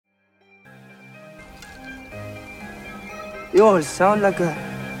You all sound like a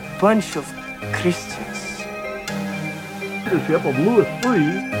bunch of Christians. Leadership of Louis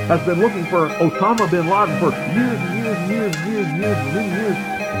Freeh has been looking for Osama bin Laden for years and years and many years.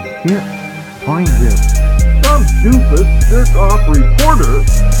 They can't find him. Some doofus jerk-off reporter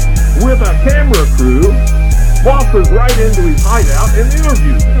with a camera crew waltzes right into his hideout and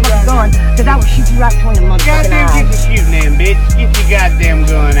interviews. Gun, because I will shoot you right between the motherfucking Goddamn, eyes. get your shooting in, bitch. Get your goddamn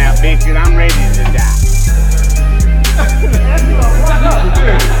gun out, bitch, and I'm ready to die.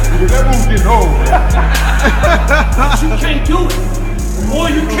 That move's getting old. But you can't do it. Or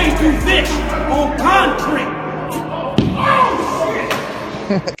you can't do this on concrete.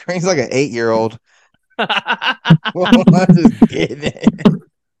 Kareem's like an 8-year-old. I'm just kidding.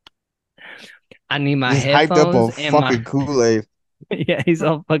 I need my He's headphones hyped up on and fucking Kool-Aid. Yeah, he's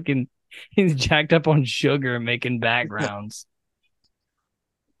all fucking. He's jacked up on sugar and making backgrounds.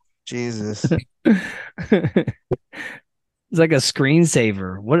 Jesus. It's like a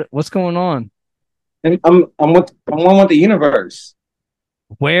screensaver. What's going on? I'm one with the universe.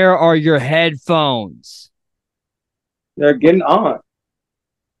 Where are your headphones? They're getting on.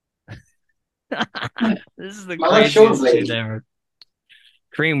 This is the My left shoulder's craziest shit lazy. ever.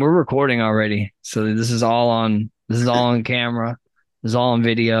 Kareem, we're recording already, so this is all on camera. This is all on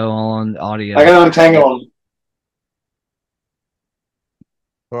video, all on audio. I gotta untangle them.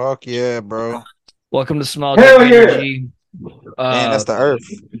 Fuck yeah, bro. Welcome to Small Hell Dick yeah. Energy. Man, that's the earth.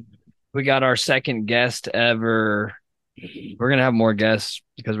 We got our second guest ever. We're gonna have more guests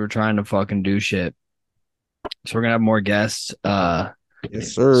because we're trying to fucking do shit. So we're gonna have more guests. Yes,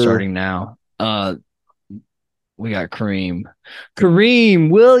 sir. Starting now. We got Kareem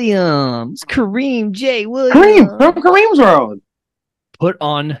Williams, Kareem J. Williams. Kareem from Kareem's World. Put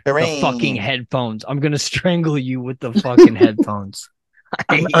on Kareem. the fucking headphones. I'm gonna strangle you with the fucking headphones.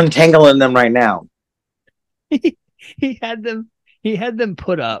 I'm untangling them right now. He had them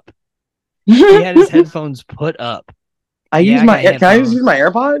put up. He had his headphones put up. I Yeah, use I my. got Can I headphones. use my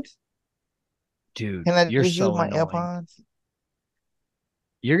AirPods? Dude, Can I you're just so use my annoying. AirPods?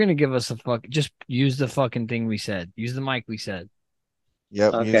 You're gonna give us a fuck. Just use the fucking thing we said. Use the mic we said.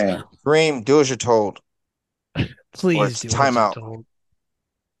 Yep. Okay. Kareem, do as you're told. Please it's do time what you're out. told.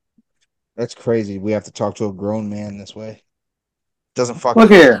 That's crazy. We have to talk to a grown man this way. Doesn't fucking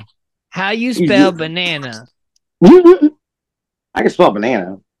Look here. How you spell banana? I can spell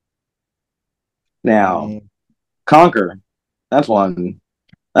banana. Now, conquer. That's one.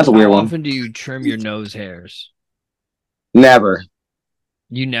 That's a weird How one. often do you trim your nose hairs? Never.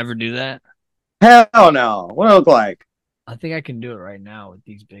 You never do that? Hell no. What do I look like? I think I can do it right now with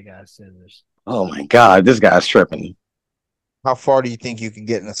these big ass scissors. Oh my god, this guy's tripping. How far do you think you can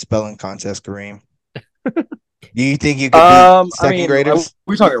get in a spelling contest, Kareem? Do you think you could beat second graders?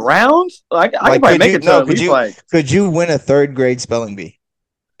 We talking rounds? I can Like, probably could make you- it to no, at least like. Could you win a third grade spelling bee?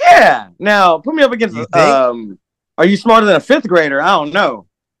 Yeah. Now put me up against. You think? Are you smarter than a fifth grader? I don't know.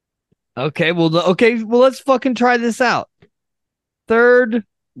 Okay, well, let's fucking try this out. Third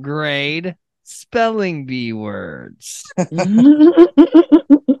grade spelling bee words.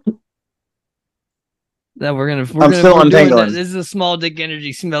 That we're still we're doing untangling. that. This is a small dick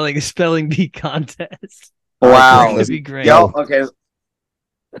energy spelling bee contest. Wow. That'd be great. Yo, okay.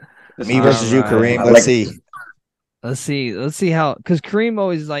 Me versus you, Alright. Kareem. Let's see. Let's see how, because Kareem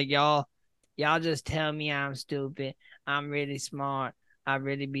always is like, y'all just tell me I'm stupid. I'm really smart. I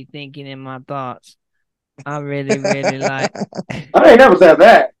really be thinking in my thoughts. I really, really like. I ain't never said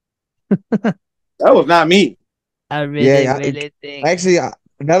that. That was not me. I really, Yeah, really think. Actually,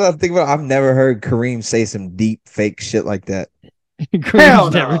 now that I'm thinking about it, I've never heard Kareem say some deep fake shit like that. Hell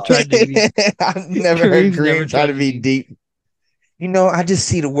Kareem's no. never tried to be. I've never heard Kareem's never Kareem try to tried to be be- deep. You know, I just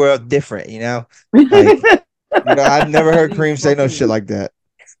see the world different, you know? Like, I've never heard Kareem say no shit like that.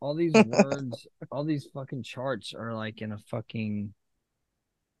 All these words, all these fucking charts are like in a fucking.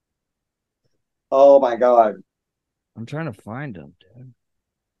 Oh my god. I'm trying to find them, dude.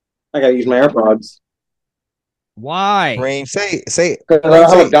 I gotta use my AirPods. Why? Kareem, say Because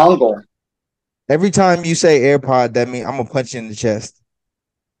I have a dongle. every time you say AirPod, that means I'm gonna punch you in the chest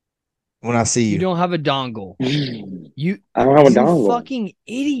when I see You you. don't have a dongle. You I don't have a you dongle. fucking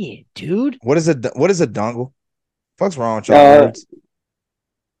idiot, dude. What is a dongle? Fuck's wrong with y'all nerds?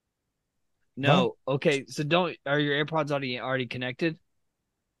 No. Okay, so don't. Are your AirPods already connected?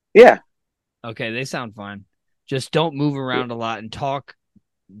 Yeah. Okay, they sound fine. Just don't move around a lot and talk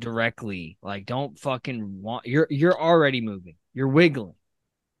directly. Like, don't fucking want. You're already moving. You're wiggling.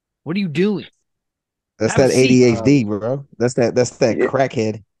 What are you doing, That's Have a that seat. ADHD, bro. That's that Yeah.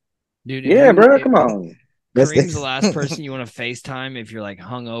 crackhead. dude? Yeah, bro. Come on. That's Kareem's the last person you want to FaceTime if you're like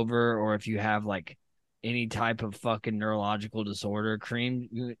hungover or if you have like any type of fucking neurological disorder,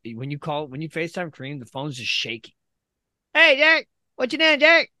 Kareem, when you FaceTime Kareem, the phone's just shaking. Hey, Jack, what you doing,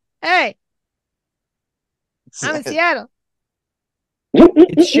 Jack? Hey, I'm in Seattle.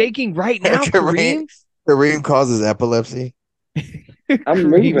 It's shaking right now, Kareem. Kareem causes epilepsy. I'm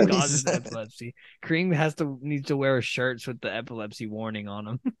Kareem moving. causes epilepsy. Kareem needs to wear shirts with the epilepsy warning on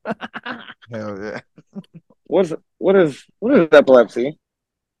them. Hell yeah. What is epilepsy?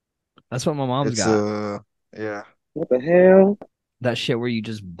 That's what my mom's It's got. yeah. What the hell? That shit where you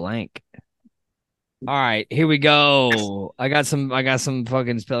just blank. All right, here we go. I got some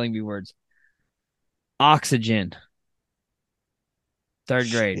fucking spelling bee words. Oxygen.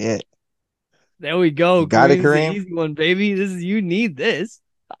 3rd grade. Shit. There we go. You got it, Kareem's the Kareem? easy one, baby. You need this.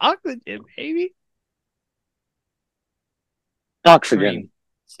 Oxygen, baby. Oxygen. Kareem,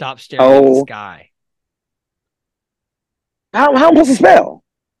 stop staring at the sky. How am I supposed to spell?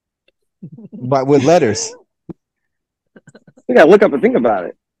 But with letters. You gotta look up and think about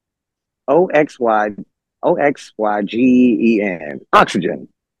it. Oxygen. Oxygen.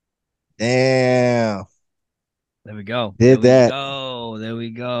 Damn. There we go. Did that. There we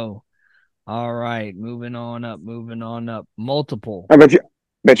go. All right, moving on up. Multiple. I bet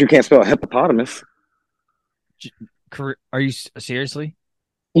you can't spell hippopotamus. Are you seriously?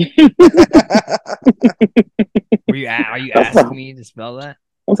 That's Are you asking me to spell that?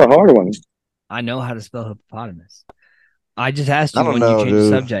 a hard one. I know how to spell hippopotamus. I just asked you I don't when know, you changed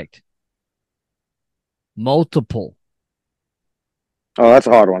dude. the subject. Multiple. Oh, that's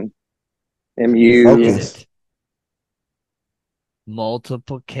a hard one. MU. Focus. Is it?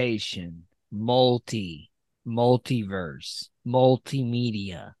 Multiplication. Multiverse.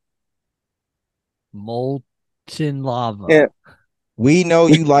 Multimedia. Molten lava. Yeah. We know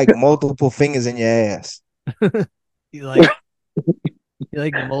you like multiple fingers in your ass. You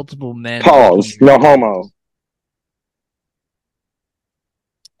like multiple men. Pause. No homo.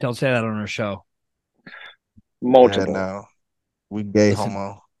 Don't say that on our show. Multiple. No. We gay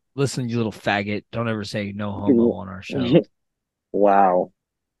homo. Listen, you little faggot. Don't ever say no homo on our show. Wow.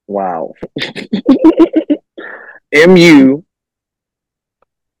 MU.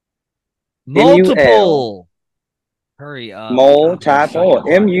 Multiple. Hurry up. Multiple.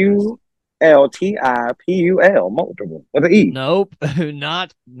 MULTIPUL. Multiple. With an E. Nope.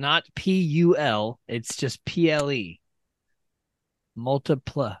 Not PUL. It's just PLE.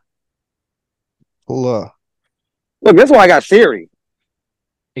 Multipla. Look, that's why I got Siri.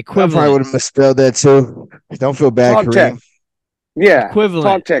 I probably would have misspelled that too. Don't feel bad, Talk Kareem. text. Yeah. Equivalent.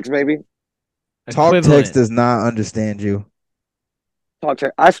 Talk text, baby. Talk text does not understand you. Talk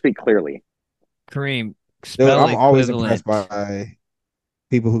text. I speak clearly. Kareem, Dude, I'm spell always equivalent. impressed by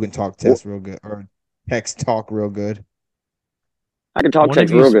people who can talk text real good or text talk real good. I can talk One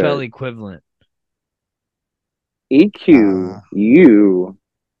text of you real spell good. equivalent. EQUAL.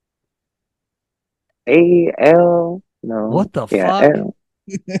 No. What the Yeah, fuck? L.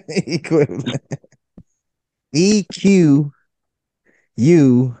 Equivalent. EQ.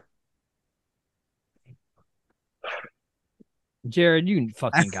 Jared, you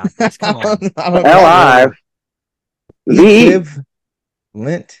fucking got this. Come on. LI.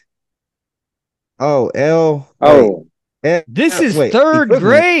 Equivalent. Oh, L. Oh. Wait. This is Wait, 3rd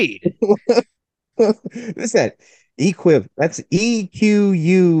grade. What's that? Equiv. That's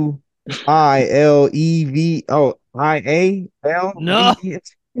EQUILEV. Oh, IAL. No.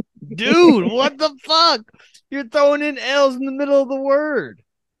 Dude, what the fuck? You're throwing in L's in the middle of the word.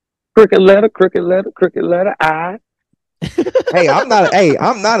 Crooked letter, I. Hey, I'm not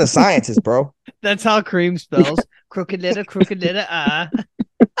a scientist, bro. That's how Kareem spells. Crooked letter, I.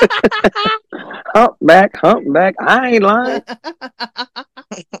 Humpback. I ain't lying.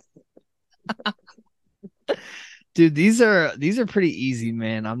 Dude, these are pretty easy,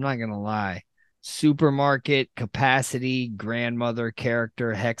 man. I'm not gonna lie. Supermarket, capacity, grandmother,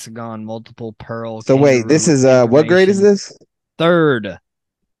 character, hexagon, multiple, pearl. So wait, this is what grade is this? 3rd.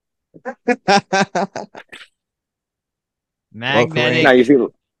 Magnetic. Now you see.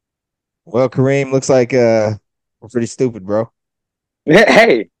 Well, Kareem, looks like we're pretty stupid, bro.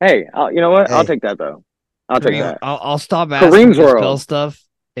 Hey. You know what? Hey. I'll take that though. I'll take that. I'll stop asking Kareem's you to world. spell stuff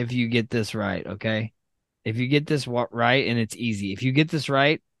if you get this right, okay? If you get this right, and it's easy. If you get this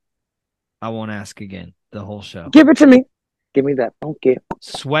right, I won't ask again the whole show. Give it to me. Give me that funky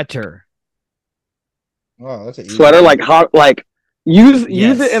Sweater. Oh, that's a sweater. Like hot. Like use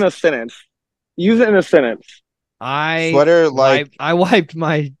Yes. it in a sentence. Use it in a sentence. Sweater, like I wiped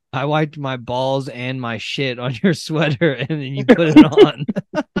my balls and my shit on your sweater, and then you put it on.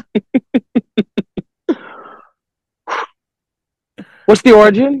 What's the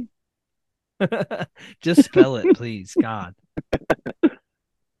origin? Just spell it, please, God.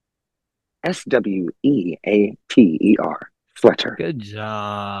 Sweater. Sweater. Good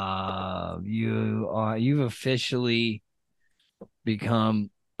job. You've officially become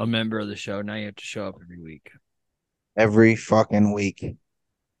a member of the show. Now you have to show up every week. Every fucking week.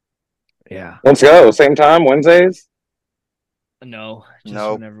 Yeah. Let's go. Same time, Wednesdays? No. Just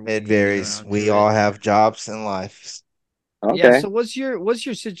Nope. whenever It get varies. around We to all it. have jobs and lives. Okay. Yeah, so what's your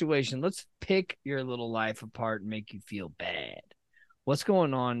situation? Let's pick your little life apart and make you feel bad. What's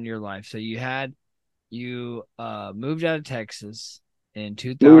going on in your life? So you moved out of Texas in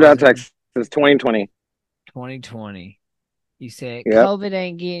Moved out of 2000, Texas 2020. 2020. You said Yep. COVID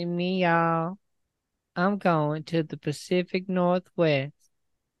ain't getting me, y'all. I'm going to the Pacific Northwest.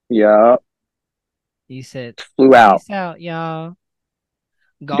 Yep. You said Flew out. peace out, y'all.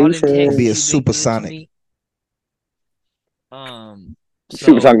 God in Deuces. Texas, Be a you've been good to supersonic. me.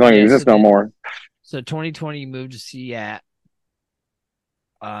 Supersonic don't yeah, exist no more. So 2020, you moved to Seattle.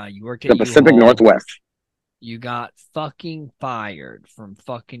 You worked The at Pacific U-Haul. Northwest. You got fucking fired from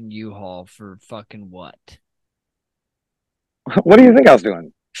fucking U-Haul for fucking what? What do you think I was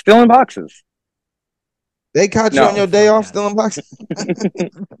doing? Stealing boxes. They caught you No. on your day off Yeah. stealing boxes?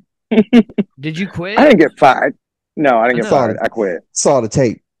 Did you quit? I didn't get fired. No, I didn't get No. fired. I quit. Saw the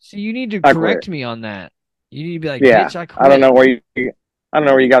tape. So you need to I correct quit. me on that. You need to be like, Yeah. bitch, I quit. I don't know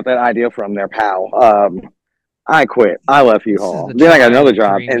where you got that idea from there, pal. I quit. I left This is U-Haul. the Then I got trial another of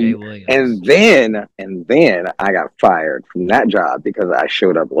job, Kareem J. Williams. and then I got fired from that job because I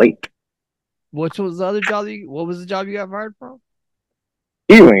showed up late. What was the other job? What was the job you got fired from?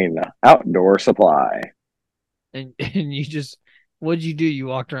 Ewing Outdoor Supply. And you just, what'd you do? You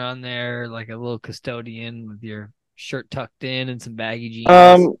walked around there like a little custodian with your shirt tucked in and some baggy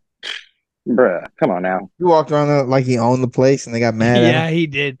jeans. Bruh, come on now. You walked around there like he owned the place and they got mad at Yeah, him. he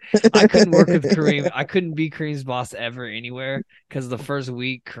did. I couldn't work with Kareem. I couldn't be Kareem's boss ever anywhere because the first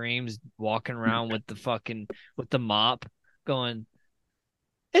week Kareem's walking around with the mop, going,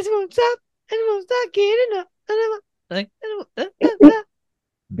 "It won't stop, it won't stop getting up." Like,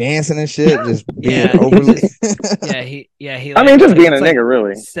 Dancing and shit, just being Yeah, overly. he. I mean, just being a it's nigga,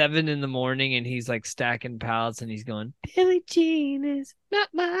 really. 7 a.m. and he's like stacking pallets and he's going, "Billie Jean is not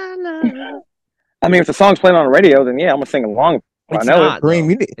my love." I mean, if the song's playing on the radio, then yeah, I'm gonna sing along. It's I know not. Kareem, Though.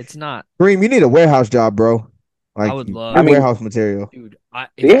 you need It's not. Kareem, you need a warehouse job, bro. Like I would love. you're warehouse material. Dude,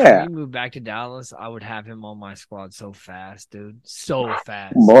 if Yeah. Kareem moved back to Dallas, I would have him on my squad so fast, dude. So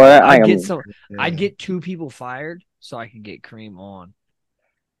fast. Boy, I'd get 2 people fired so I could get Kareem on.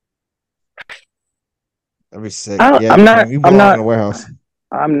 That'd be sick. I'm not. Kareem, you belong in a warehouse.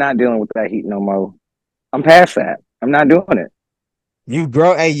 I'm not dealing with that heat no more. I'm past that. I'm not doing it.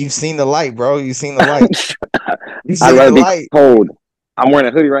 You've seen the light, bro. You've seen the light. I'd rather be cold. I'm wearing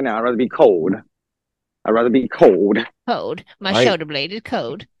a hoodie right now. I'd rather be cold. Cold. My Right. shoulder blade is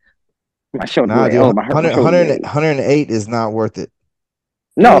cold. My shoulder Nah, blade. dude, Oh, my 108 is not worth it.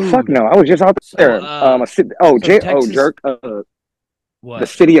 No, Dude. fuck no. I was just out there. Texas- jerk. What? The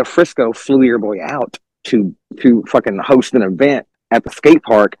city of Frisco flew your boy out to fucking host an event at the skate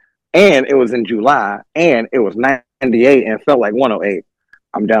park, and it was in July, and it was 98, and it felt like 108.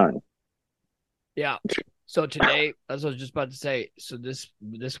 I'm done. Yeah. So today, that's what I was just about to say. So this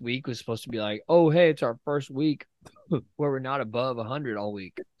week was supposed to be like, oh, hey, it's our first week where we're not above 100 all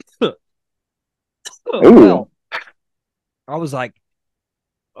week. Well, I was like,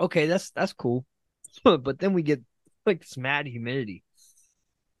 okay, that's cool. But then we get like this mad humidity.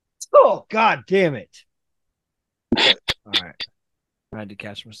 Oh, God damn it. All right. I had to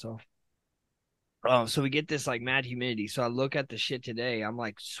catch myself. So we get this like mad humidity. So I look at the shit today. I'm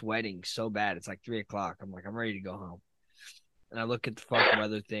like sweating so bad. It's like 3:00. I'm like, I'm ready to go home. And I look at the fucking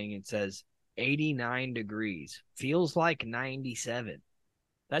weather thing. It says 89 degrees. Feels like 97.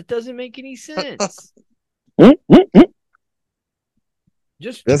 That doesn't make any sense.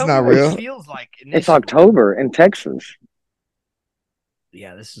 Just That's tell not me what real. it feels like. It's October in Texas.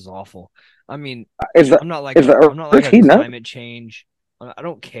 Yeah, this is awful. I mean, I'm not like Earth a heating up? climate change. I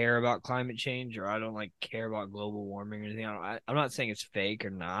don't care about climate change, or I don't like care about global warming or anything. I'm not saying it's fake or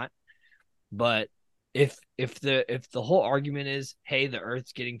not, but if the whole argument is, hey, the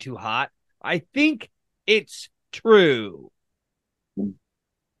Earth's getting too hot, I think it's true.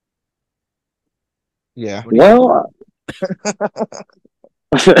 Yeah. Well,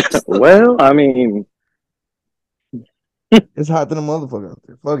 well, I mean, it's hot than a motherfucker out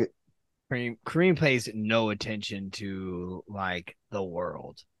there. Fuck it. Kareem pays no attention to like the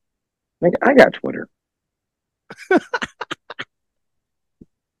world. I got Twitter.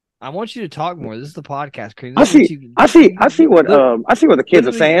 I want you to talk more. This is the podcast, Kareem. I see what the kids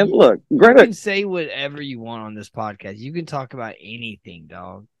are saying. Look, you Greta, can say whatever you want on this podcast. You can talk about anything,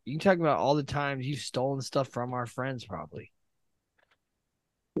 dog. You can talk about all the times you've stolen stuff from our friends, probably.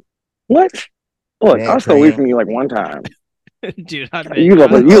 what? Look, Yeah, I stole weed Kareem. from you like one time. Dude, I bet You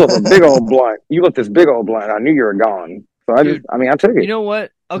left a big old blunt. You left this big old blunt. I knew you were gone. So I took it. You know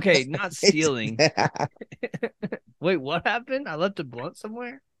what? Okay, not stealing. Wait, what happened? I left a blunt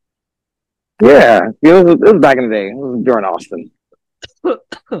somewhere? Yeah, it was back in the day. It was during Austin.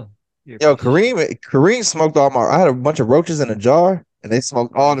 Yo, Kareem smoked all my. I had a bunch of roaches in a jar, and they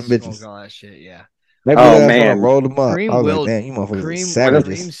smoked all the bitches. All that shit, yeah. Oh man, rolled them up. Kareem I was will. like, damn, you motherfuckers are Kareem,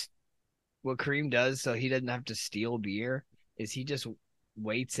 savages. what Kareem does, so he doesn't have to steal beer, is he just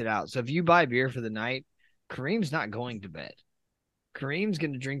waits it out. So if you buy beer for the night, Kareem's not going to bed. Kareem's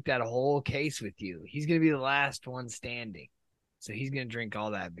going to drink that whole case with you. He's going to be the last one standing. So he's going to drink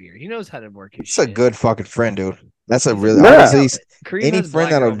all that beer. He knows how to work his shit. It's a good fucking friend, dude. That's a really Yeah. honestly. Kareem Any has friend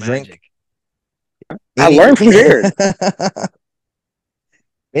black that'll girl drink. magic. I learned from Jared.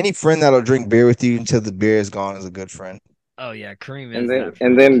 Any friend that'll drink beer with you until the beer is gone is a good friend. Oh yeah, Kareem is And that.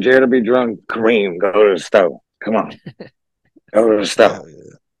 then Jared will be drunk. Kareem, go to the stove. Come on, go to the stove.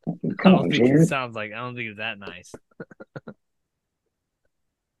 Come on, Jared. I don't think it's that nice.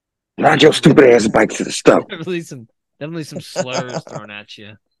 Ride your stupid ass bike to the stove. Definitely some slurs thrown at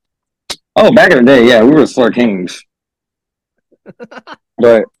you. Oh, back in the day, yeah, we were slur kings.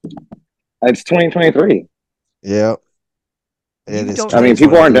 But it's 2023. Yeah. It is. I mean,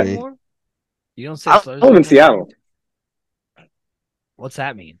 people aren't. You don't say I slurs. live in Seattle. What's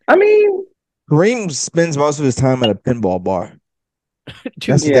that mean? I mean, Kareem spends most of his time at a pinball bar.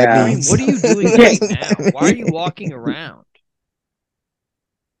 Dude, That's what yeah. that means. What are you doing right now? Why are you walking around?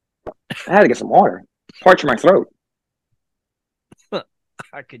 I had to get some water. Parched my throat.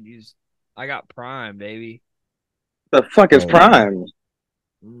 I got Prime, baby. The fuck is Prime?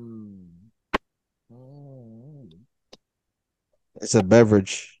 It's a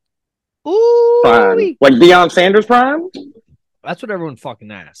beverage. Ooh, Prime. Like Deion Sanders Prime? that's what everyone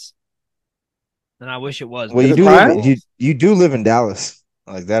fucking asks. And I wish it was. Well, Is you it Prime? you do live in Dallas.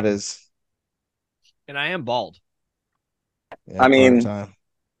 Like that is. And I am bald. Yeah, I mean, part of time.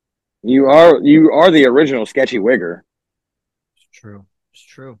 you are the original sketchy wigger. It's true. It's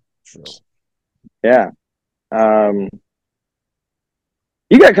true. Yeah.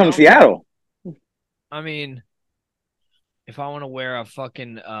 You gotta come to Seattle. I mean, if I want to wear a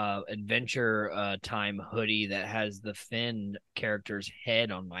fucking Adventure Time hoodie that has the Finn character's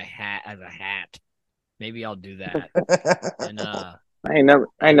head on my hat as a hat, maybe I'll do that. And I ain't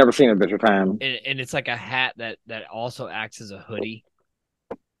never seen Adventure Time. and it's like a hat that also acts as a hoodie.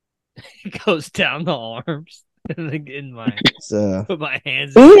 It goes down the arms in my put my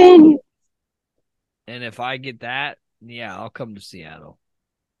hands in. And if I get that, yeah, I'll come to Seattle.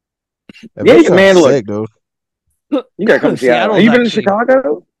 Yeah, man, sick, dude. You gotta come to Seattle. Have you been to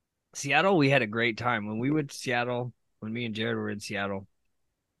Chicago? Seattle, we had a great time. When we went to Seattle, when me and Jared were in Seattle,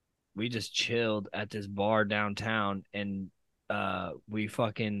 we just chilled at this bar downtown, and we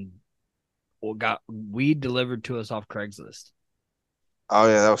fucking got weed delivered to us off Craigslist. Oh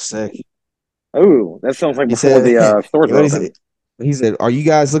yeah, that was sick. Oh, that sounds like He before said- the stores What he opened. said? He said, "Are you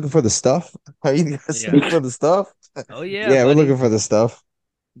guys looking for the stuff? Are you guys Yeah. looking for the stuff? Oh yeah, Yeah, we're buddy. looking for the stuff.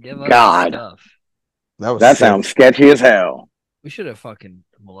 Give us God. stuff. That was That sick. sounds sketchy as hell. We should have fucking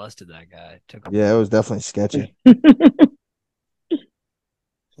molested that guy. Took him. Yeah, it was definitely sketchy.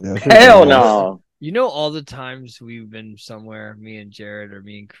 Yeah, Hell no. You know, all the times we've been somewhere, me and Jared or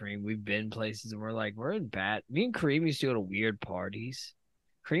me and Kareem, we've been places and we're like, we're in bad. Me and Kareem used to go to weird parties.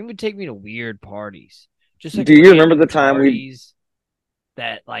 Kareem would take me to weird parties. Just like Do you remember random the time we- parties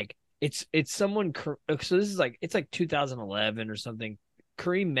that like it's someone? So this is like it's like 2011 or something.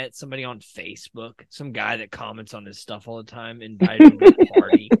 Kareem met somebody on Facebook, some guy that comments on his stuff all the time, invited him to a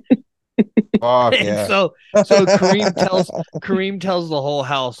party. Oh And yeah. so Kareem tells the whole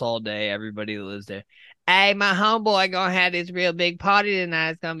house all day, everybody that lives there, hey, my homeboy gonna have this real big party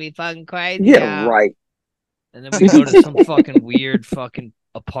tonight. It's gonna be fucking crazy. Yeah, y'all." right. And then we go to some fucking weird fucking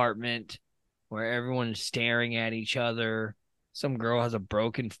apartment where everyone's staring at each other. Some girl has a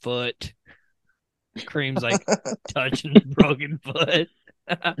broken foot. Kareem's like touching the broken foot.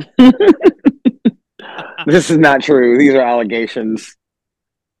 This is not true. These are allegations.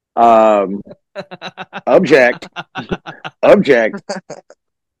 Object.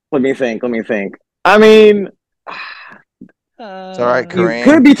 Let me think. I mean, It's all right, you Kareem.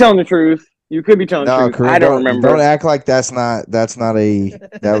 could be telling the truth. You could be telling No, the truth. Kareem, I don't remember. Don't act like that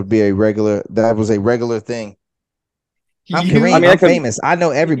was a regular thing. I'm You- Kareem. I mean, I I'm could- famous. I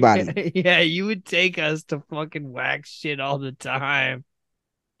know everybody. Yeah, you would take us to fucking wax shit all the time.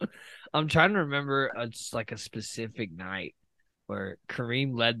 I'm trying to remember just like a specific night where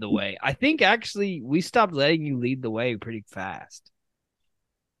Kareem led the way. I think actually we stopped letting you lead the way pretty fast.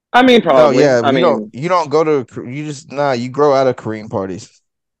 I mean, No, probably. yeah, I mean, you don't go to you just you grow out of Kareem parties.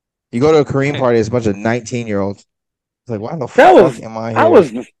 You go to a Kareem party, it's a bunch of 19-year-olds. It's like, why the that fuck was. am I here? I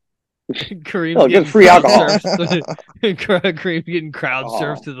was. Kareem's Oh, getting just free crowd alcohol. surfed. Kareem getting crowd Oh.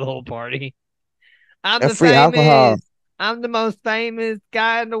 surfed through the whole party. I'm That the free famous. alcohol. I'm the most famous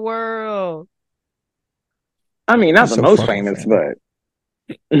guy in the world. I mean, not You're the so most fucking famous, famous.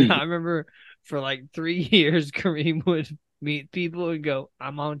 but I remember for like 3 years, Kareem would meet people and go,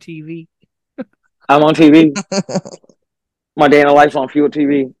 "I'm on TV." I'm on TV. My day in the life's on Fuel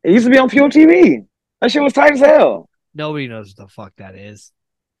TV. It used to be on Fuel TV. That shit was tight as hell. Nobody knows what the fuck that is.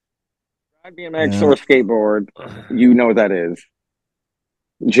 Ride BMX Yeah. or skateboard, you know what that is.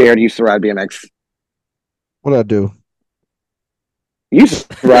 Jared used to ride BMX. What I do? You used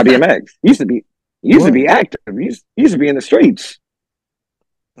to ride BMX. Used to be What? active. Used to be in the streets.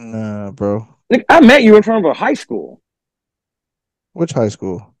 Nah, bro. Nick, I met you in front of a high school, Which high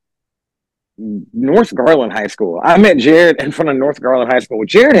school? North Garland High School. I met Jared in front of North Garland High School.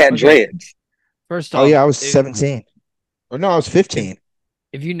 Jared had Okay. dreads. First off, Oh yeah, I was if- 17. Or no, I was 15.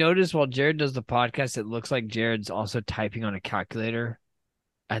 If you notice while Jared does the podcast, it looks like Jared's also typing on a calculator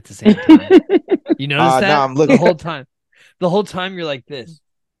at the same time. You notice that? No, I'm looking. The whole time. The whole time you're like this.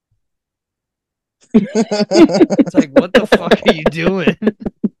 I It's like, what the fuck are you doing?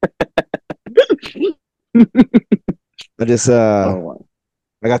 just Oh,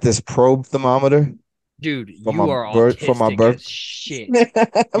 I got this probe thermometer. Dude, For you my are birth- autistic for my birth- as shit.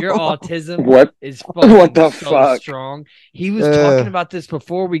 Your autism what? is fucking What the so fuck? strong. He was talking about this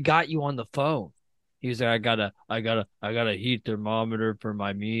before we got you on the phone. He was like, I got a heat thermometer for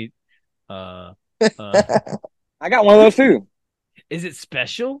my meat. I got one of those too. Is it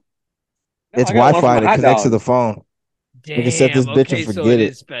special? It's I got one for Wi-Fi my that hot connects to dog. the phone. Damn. You can set this bitch and so forget it.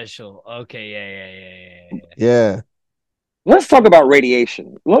 is special. Okay, yeah. Yeah. Let's talk about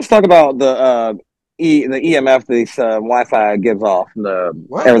radiation. Let's talk about the EMF this Wi-Fi gives off.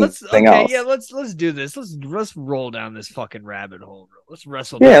 What? Everything else. Yeah, let's do this. Let's roll down this fucking rabbit hole. Let's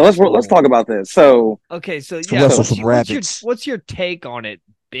wrestle. Yeah, down let's this hole. talk about this. So, Okay, so Let's yeah, wrestle what's some your, what's, your, rabbits. what's your take on it,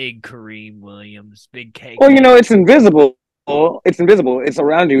 Big Kareem Williams, Big K? well, you know, it's invisible. It's invisible. It's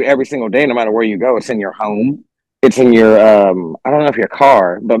around you every single day, no matter where you go. It's in your home. It's in your I don't know if your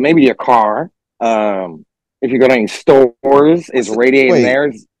car, but maybe your car. If you go to any stores, it's radiating Wait, there.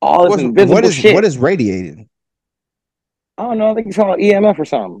 It's all this invisible what is shit. what is radiated? I don't know. I think it's called EMF or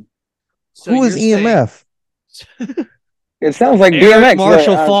something. So Who is you're saying- EMF? It sounds like Eric BMX.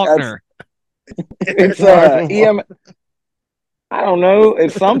 Marshall but, Faulkner. It's EM. I don't know.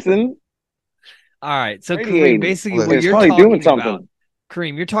 It's something. All right, so Kareem, Radiating. basically Well, what It's you're probably talking doing something. about,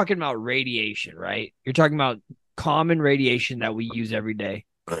 Kareem, you're talking about radiation, right? You're talking about common radiation that we use every day.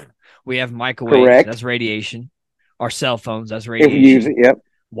 We have microwaves, Correct. that's radiation. Our cell phones, that's If radiation. you use it, yep.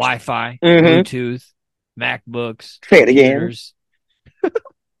 Wi-Fi, Mhm. Bluetooth, MacBooks, Say it again. computers.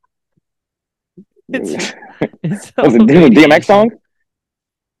 It's Was all it a DMX radiation. song?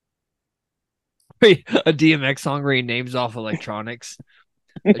 A DMX song where he names off electronics.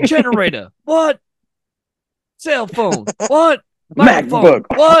 A generator. What? Cell phone. What? Microphone.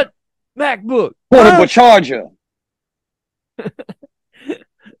 MacBook. What? MacBook. Portable What? charger.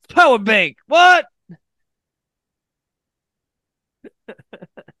 Power bank. What?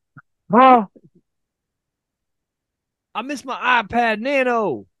 Huh? I miss my iPad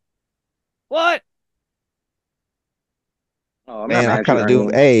Nano. What? Oh Man, I kind of do.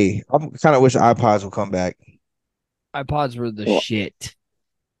 Hey, I kind of wish iPods would come back. iPods were the Well, shit.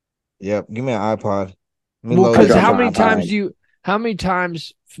 Yep, give me an iPod. Let me Well, load because it up got how on many my iPod. times do you? How many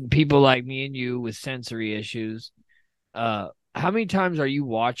times people like me and you with sensory issues? How many times are you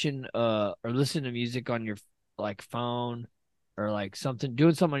watching or listening to music on your like phone or like something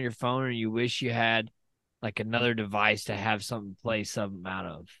doing something on your phone and you wish you had like another device to have something play something out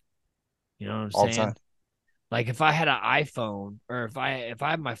of? You know what I'm All the saying? time. Like if I had an iPhone or if I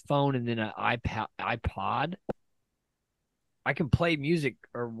had my phone and then an iPod, I can play music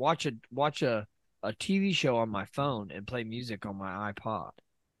or watch a TV show on my phone and play music on my iPod.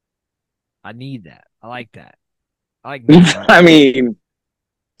 I need that. I like that. I like music. I mean,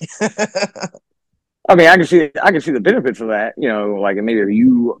 I can see the benefits of that. You know, like maybe if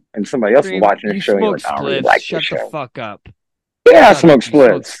you and somebody else are Kareem, watching you the show, you're smoke like, I don't really spliffs. like Shut this the show. fuck up. Yeah, I Shut smoke up. You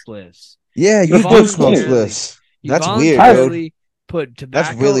smoke splits. spliffs. Yeah, you You do smoke voluntarily- spliffs. You That's weird, voluntarily dude. put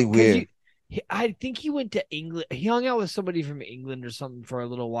tobacco. really 'cause weird. I think he went to England. He hung out with somebody from England or something for a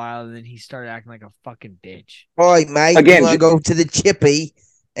little while, and then he started acting like a fucking bitch. All right, mate. Again, you want to go to the chippy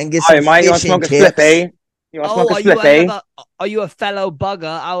and get All some right, Mike, you want fish to and smoke a slip, chips? eh? You want to smoke a Are you slip, eh? are you a fellow bugger?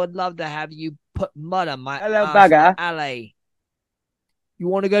 I would love to have you put mud on my Hello, ass bugger. in alley. You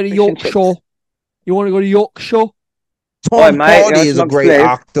want to go to Fish and Yorkshire? chips. You want to go to Yorkshire? Tom mate, you Hardy wanna is a smoke great slave?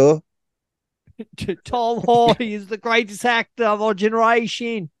 actor. Tom Hardy is the greatest actor of our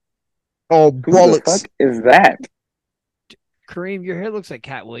generation. Oh, Who the bollocks. fuck is that? Kareem, your hair looks like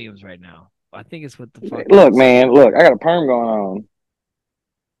Cat Williams right now. I think it's what the fuck. Look, man, look, I got a perm going on.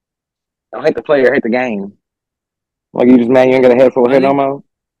 I don't hate the player, I hate the game. Like you just mad you ain't got a head full of hair no more?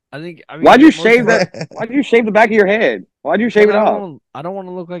 I mean, Why'd you most shave of our- that? Why'd you shave the back of your head? Why'd you shave it off? I don't want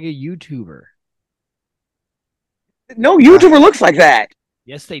to look like a YouTuber. No YouTuber looks like that.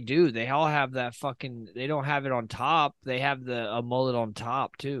 Yes, they do. They all have that fucking. They don't have it on top. They have a mullet on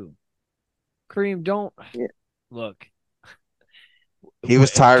top too. Kareem, don't look. He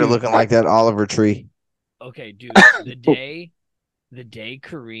was tired of Dude, looking like that Oliver tree. Okay, dude. The day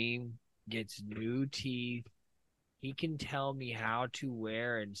Kareem gets new teeth, he can tell me how to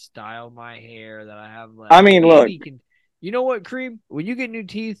wear and style my hair that I have left. I mean, look. You know what, Kareem? When you get new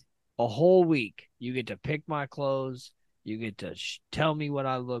teeth, a whole week, you get to pick my clothes. You get to tell me what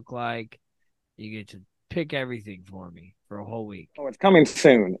I look like. You get to pick everything for me for a whole week. Oh, it's coming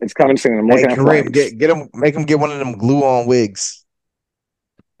soon. It's coming soon. I'm Hey, working on Kareem, flights. get him, make him get one of them glue-on wigs.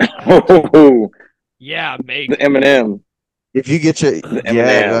 Oh, Yeah, make the Eminem. If you get your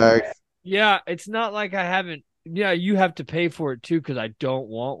Eminem. Yeah, it's not like I haven't. Yeah, you have to pay for it too because I don't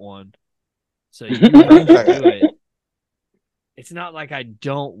want one. So you have to do it. It's not like I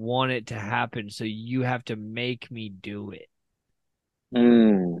don't want it to happen, so you have to make me do it.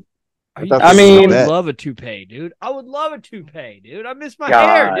 Mm. I would love a toupee, dude. I would love a toupee, dude. I miss my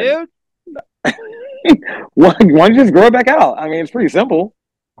hair, dude. Why don't you just grow it back out? I mean, it's pretty simple.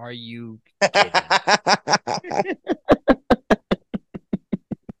 Are you kidding?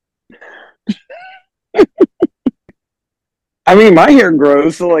 I mean, my hair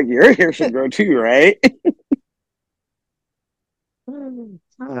grows, so like your hair should grow too, right?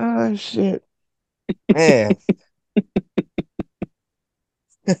 Oh shit, man!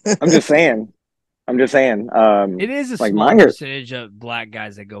 I'm just saying. It is a like small my hair. percentage of black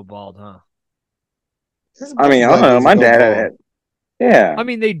guys that go bald, huh? I mean, I don't know. My dad had. Yeah. I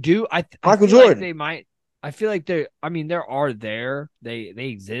mean, they do. Michael feel Jordan. Like they might. I feel like they're. I mean, there are there. They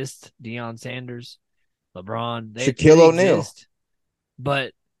exist. Deion Sanders, LeBron, Shaquille O'Neal. Exist,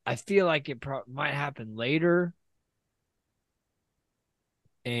 but I feel like it might happen later.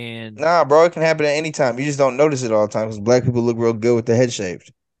 And nah, bro, it can happen at any time. You just don't notice it all the time because black people look real good with their head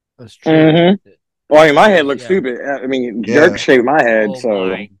shaved. That's true. Mm-hmm. Well, I mean, my head looks stupid. I mean, jerk shaved my head. Oh so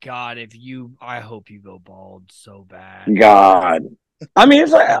my god, I hope you go bald so bad. God, I mean,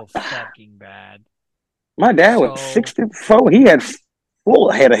 it's like so fucking bad. My dad was 64. He had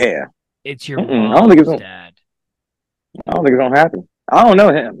full head of hair. It's your I don't think it's dad. I don't think it's gonna happen. I don't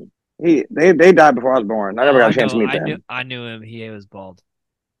know him. They died before I was born. I never got a chance to meet them. I knew him. He was bald.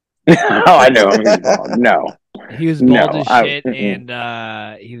 Oh, I know him. He was bald. No, he was bald as shit,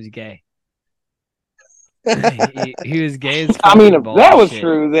 and he was gay. he was gay as I mean, if bald that was shit.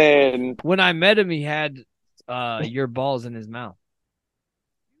 true, then when I met him, he had your balls in his mouth.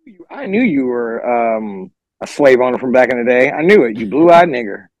 I knew you were a slave owner from back in the day. I knew it. You blue-eyed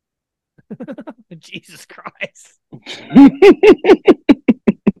nigger. Jesus Christ.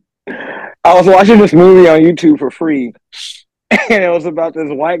 I was watching this movie on YouTube for free, and it was about this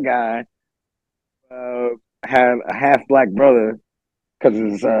white guy had a half black brother because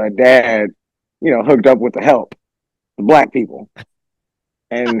his dad, hooked up with the black people,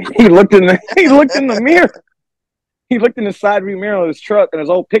 and he looked in the mirror. He looked in the side view mirror of his truck, and his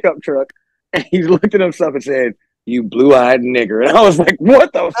old pickup truck, and he looked at himself and said, "You blue-eyed nigger." And I was like,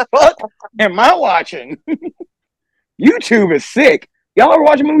 "What the fuck am I watching?" YouTube is sick. Y'all ever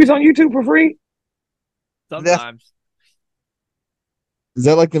watch movies on YouTube for free? Sometimes. Is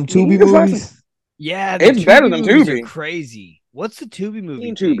that like them Tubi movies? Yeah, it's better than Tubi. Are crazy. What's the Tubi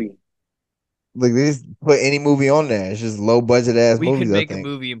movie? Tubi. Like they just put any movie on there. It's just low budget ass movies. We could make a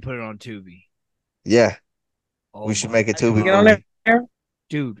movie and put it on Tubi. Yeah. Oh, we should make a Tubi get on movie. There?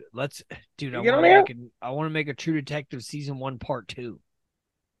 Dude, I want to make a True Detective season 1 part 2.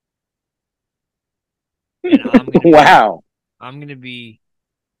 And I'm gonna be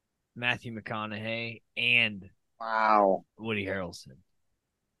Matthew McConaughey and Woody Harrelson.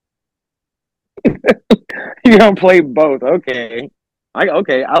 You're gonna play both, okay? I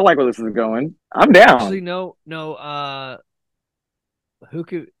like where this is going. I'm down. Actually, no. Who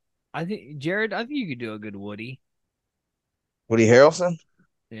could? I think Jared. I think you could do a good Woody. Woody Harrelson?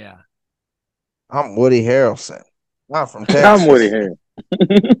 Yeah. I'm Woody Harrelson. I'm from I'm Woody Texas.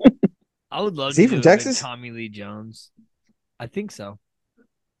 here. I would love Is to he do from a good Texas? Tommy Lee Jones. I think so.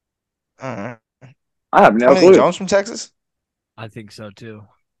 Uh-huh. I have no Tommy Lee clue. Jones from Texas? I think so too.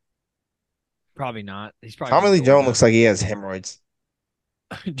 Probably not. He's probably Tommy from Lee Jones Georgia. looks like he has hemorrhoids.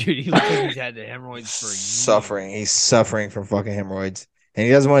 Dude, he looks like he's had the hemorrhoids for Suffering. years. He's suffering from fucking hemorrhoids. And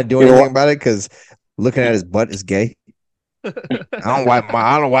he doesn't want to do You know anything what? about it because looking at his butt is gay. I don't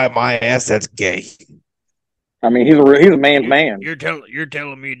wipe my ass, that's gay. I mean, he's a man's man. You're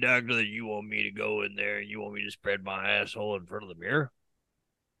telling me, doctor, that you want me to go in there and you want me to spread my asshole in front of the mirror?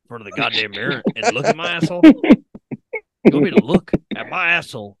 In front of the goddamn mirror and look at my asshole? You want me to look at my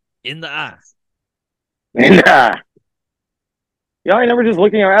asshole in the eye? And y'all ain't never just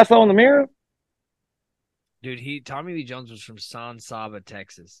looking at your asshole in the mirror? Dude, Tommy Lee Jones was from San Saba,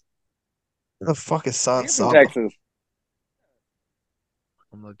 Texas. Where the fuck is San You're from Saba? Texas.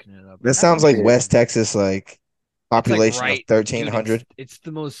 I'm looking it up. That sounds like Yeah. West Texas, like It's like population right, of 1,300. dude, it's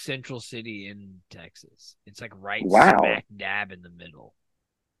the most central city in Texas. It's like right Wow. smack dab in the middle.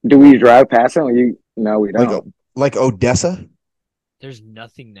 Do we drive past it? No, we don't. Like Odessa? There's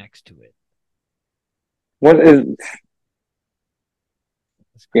nothing next to it. What is?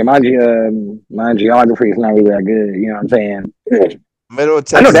 Yeah, my geography is not really that good. You know what I'm saying? Middle of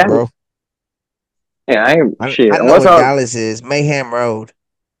I know Texas, that. bro. Yeah, I ain't shit. I know Unless where Dallas is. Mayhem Road.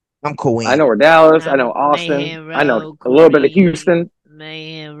 I'm Kareem. I know where Dallas. I know Austin. I know a little bit of Houston.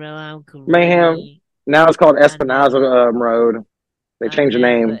 Mayhem Road, I'm Kareem. Mayhem. Now it's called Espinaza Road. They changed the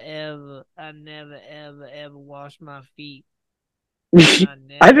name. I never, ever wash my feet.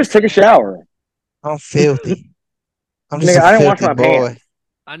 I just took a shower. I'm filthy. I'm just Nigga, I a didn't wash filthy my boy. pants.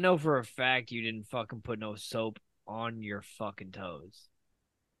 I know for a fact you didn't fucking put no soap on your fucking toes.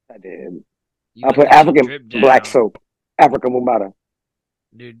 I did. You I let put that shit African drip down. black soap. African Mumbata.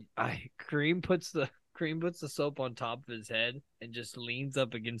 Dude, Kareem puts the soap on top of his head and just leans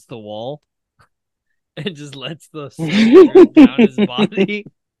up against the wall and just lets the soap drip down his body.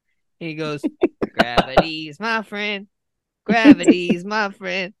 He goes, "Gravity's my friend. Gravity's my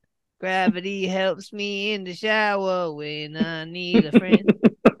friend. Gravity helps me in the shower when I need a friend."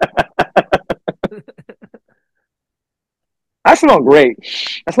 I smell great.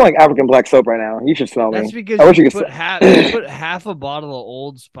 I smell like African black soap right now. You should smell me. That's because I wish you you could put half a bottle of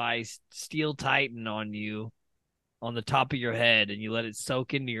Old Spice Steel Titan on you on the top of your head, and you let it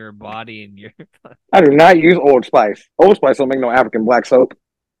soak into your body and your. I do not use Old Spice. Old Spice don't make no African black soap.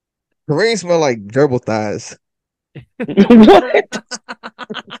 Kareem smell like gerbil thighs. What?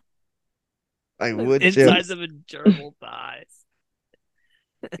 Like wood Insides chips. of a gerbil thighs.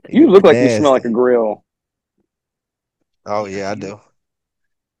 You look like you Nasty. smell like a grill. Oh yeah, I do. You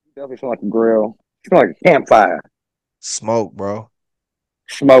definitely smell like a grill. You smell like a campfire. Smoke, bro.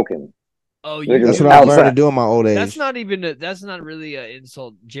 Smoking. Oh, Niggas That's do. what I've learned to outside. do in my old age. That's not really an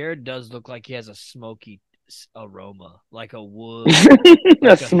insult. Jared does look like he has a smoky aroma, like a wood, A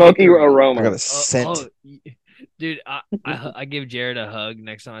like smoky hickory. I aroma. got a scent. Dude, I give Jared a hug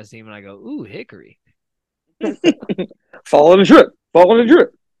next time I see him, and I go, "Ooh, hickory." Follow the drip. Follow the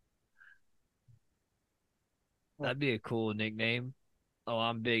drip. That'd be a cool nickname. Oh,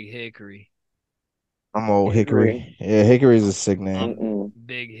 I'm Big Hickory. I'm old Hickory. Yeah, Hickory is a sick name. Mm-mm.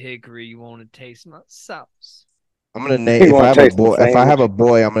 Big Hickory. You want to taste my sauce? I'm gonna name You if wanna I have a taste the boy. If I sandwich? have a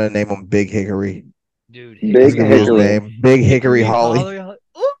boy, I'm gonna name him Big Hickory. Dude, Big That's gonna be his Hickory. name. Big Hickory Holly.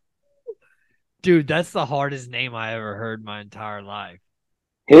 Ooh. Dude, that's the hardest name I ever heard my entire life.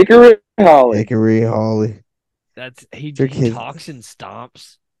 Hickory Holly. Hickory Holly. That's he Your kid- talks and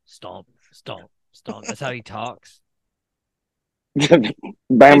stomps. Stomp, stomp, stomp. That's how he talks. Bam His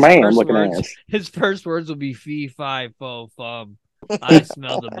bam first looking words- ass. His first words will be fee, fi, fo, fum. I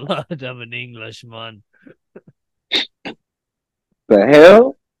smell the blood of an Englishman. The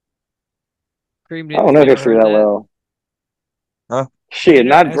hell? Cream, I don't know history that well. Huh? Shit, Dude,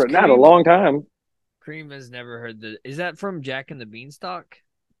 not has a Cream- long time. Cream has never heard the. Is that from Jack and the Beanstalk?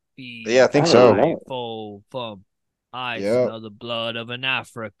 Fee, Yeah, I think I so. don't know. Fo, fum. I Yep. smell the blood of an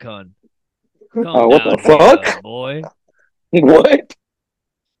African. Come Oh, what the down here, fuck? little boy. What?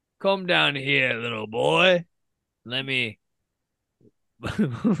 Come down here, little boy. Let me.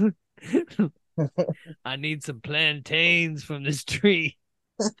 I need some plantains from this tree.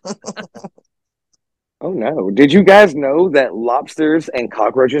 Oh no. Did you guys know that lobsters and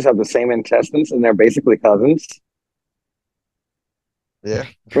cockroaches have the same intestines and they're basically cousins? Yeah.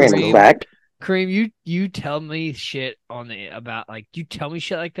 Random Cream. fact. Cream, you tell me shit you tell me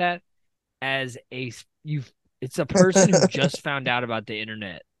shit like that as it's a person who just found out about the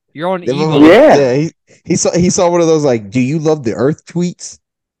internet. You're on Them Evo. motherfuckers- Yeah. He saw one of those like, "Do you love the Earth?" tweets.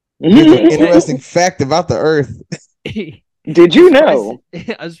 Here's an interesting fact about the Earth. Did you know?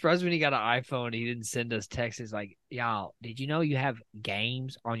 I was surprised when he got an iPhone. He didn't send us texts. He's like, y'all, did you know you have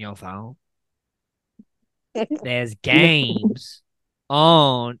games on your phone? There's games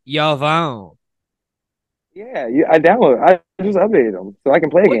on your phone. Yeah, I download. I just updated them so I can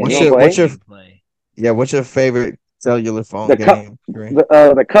play again. What's You want to your- play? What's your favorite cellular phone The game?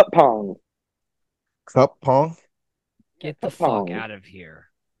 the cup pong. Cup Pong? Get the Cup fuck pong. out of here.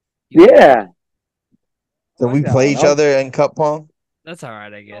 Yeah. So we that play one. each other in Cup Pong? That's all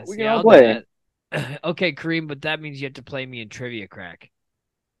right, I guess. we can Yeah, all I'll play. do that. Okay, Kareem, but that means you have to play me in Trivia Crack.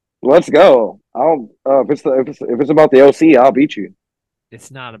 Let's go. I'll if it's about the OC, I'll beat you.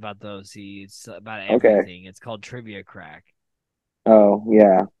 It's not about the OC. It's about Okay. everything. It's called Trivia Crack. Oh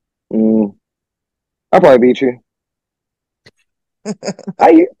yeah. I'll probably beat you.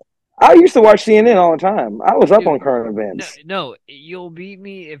 I used to watch CNN all the time. I was up Dude, on current events. No, you'll beat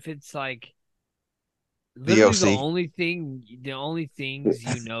me if it's like The literally OC. the only things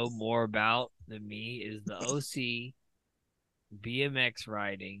you know more about than me is the OC, BMX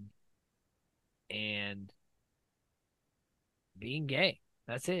riding, and being gay.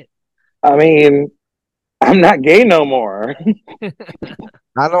 That's it. I mean, I'm not gay no more.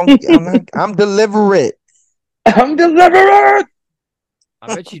 I'm deliberate. I'm deliberate.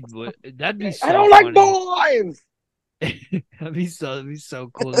 I bet you would. That'd be so I don't funny. like boys. That'd be so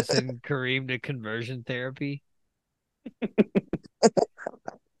cool to send Kareem to conversion therapy.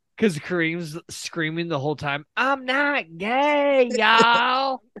 Because Kareem's screaming the whole time, "I'm not gay,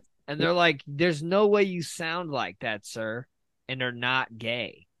 y'all," and they're like, "There's no way you sound like that, sir," and they're not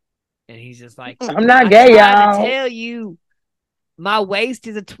gay, and he's just like, I'm not "I gay, tried y'all. to tell you, my waist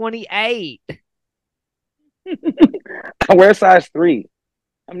is a 28." I wear size 3.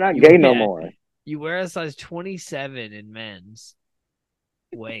 I'm not gay no Yeah. more. You wear a size 27 in men's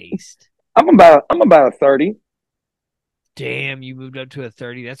waist. I'm about a 30. Damn, you moved up to a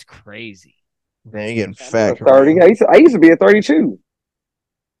 30. That's crazy. Man, you're getting I'm fat. a 30. Kareem. I used to be a 32.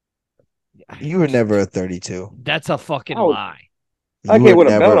 You were never a 32. That's a fucking Oh. lie. You Okay, were with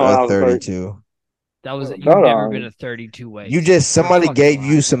a never belt on, I a was a 32. That was Well, you've hold never on. been a 32 waist. You just You're somebody fucking gave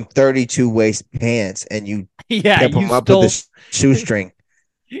lying. you some 32 waist pants and you Yeah, kept you them up stole. with the shoestring.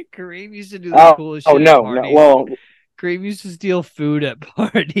 Kareem used to do the coolest shit at no. parties. Well, Kareem used to steal food at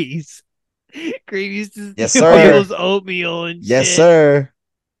parties. Kareem used to steal Yes, sir. people's oatmeal and Yes, shit. sir.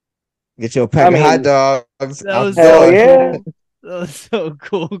 Get your pack I of hot mean, dogs. That out was the hell door. yeah. That was so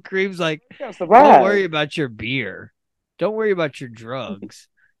cool. Kareem's like, You gotta don't survive. worry about your beer. Don't worry about your drugs.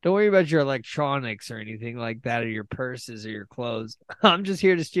 Don't worry about your electronics or anything like that, or your purses or your clothes. I'm just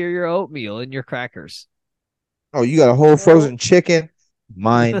here to steal your oatmeal and your crackers. Oh, you got a whole frozen chicken?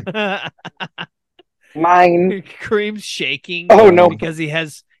 Mine. Mine. Kareem's shaking. Oh, no. because he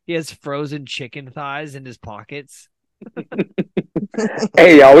has frozen chicken thighs in his pockets.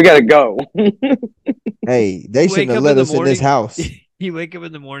 Hey, y'all, we gotta go. Hey, they You shouldn't wake have up let in the us in this morning- house. You wake up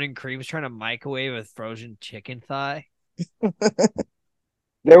in the morning, Kareem's trying to microwave a frozen chicken thigh.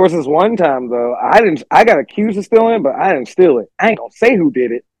 There was this one time though. I got accused of stealing it, but I didn't steal it. I ain't gonna say who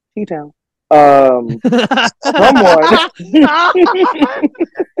did it. T-Town.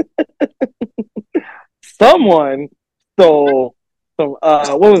 Someone stole some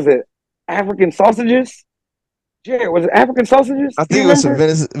what was it? African sausages? Jared, was it African sausages? I Do you think it was some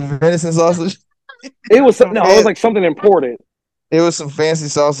remember? venison sausage. It was no, it was like something imported. It was some fancy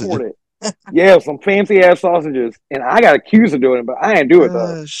sausage. Imported. Yeah, some fancy ass sausages. And I got accused of doing it, but I didn't do it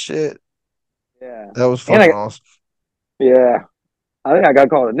though. Shit. Yeah. That was And fucking awesome. Yeah. I think I got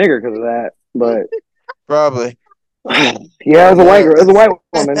called a nigger because of that. But Probably. yeah, it was a white girl. It was a white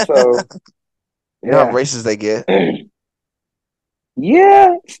woman, so You know how yeah. racist they get.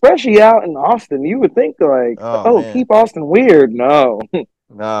 Yeah, especially out in Austin. You would think like, Oh, man. keep Austin weird. No.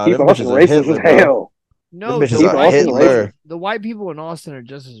 Nah, Keep them Austin bitches are racist Hitler, as bro. hell. No, Them bitches Keep are Austin Hitler. the white people in Austin are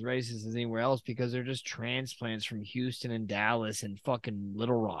just as racist as anywhere else because they're just transplants from Houston and Dallas and fucking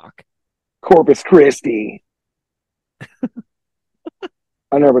Little Rock. Corpus Christi.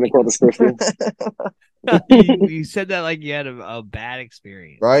 I've never been to Corpus Christi. you said that like you had a bad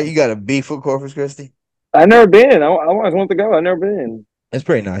experience. Right? You got a beef with Corpus Christi? I've never been. I always want to go. I've never been. It's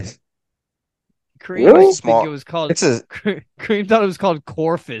pretty nice. Kareem Really? used to think Small. it was called. It's a Kareem thought it was called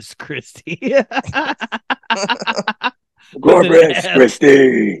Corpus Christi. Corpus F.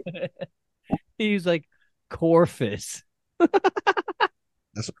 Christi. He was like Corpus.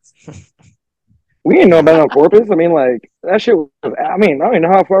 We didn't know about no Corpus. I mean, like that shit was. I mean, I don't even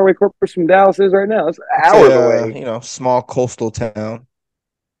know how far away Corpus from Dallas is right now. It's hours away. You know, small coastal town.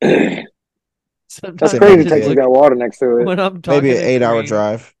 Sometimes That's Say crazy. maybe Texas 10. got water next to it. when I'm talking Maybe an to 8-hour Kareem,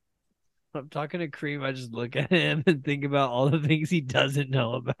 drive. when I'm talking to Kareem, I just look at him and think about all the things he doesn't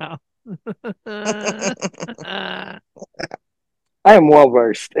know about. I am well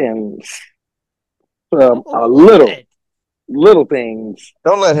versed in a What? little things.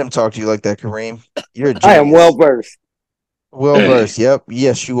 Don't let him talk to you like that, Kareem. You're a I am well genius. versed. Well versed. Yep.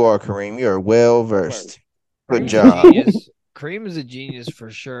 Yes, you are, Kareem. You are well versed. Good Kareem's a job. genius. Kareem is a genius for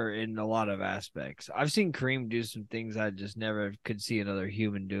sure in a lot of aspects. I've seen Kareem do some things I just never could see another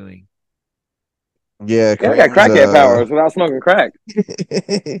human doing. Yeah, Yeah, I got Kareem's crackhead powers without smoking crack.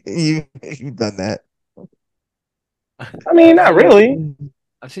 you've done that. I mean, not really.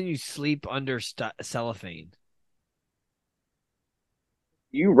 I've seen you sleep under cellophane.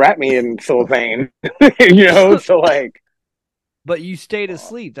 You wrap me in cellophane, so like. But you stayed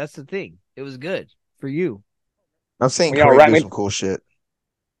asleep. That's the thing. It was good for you. I've seen When y'all Kareem wrap do me, some cool shit.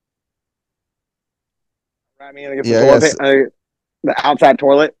 wrap me in against Yeah, the I toilet, guess. the outside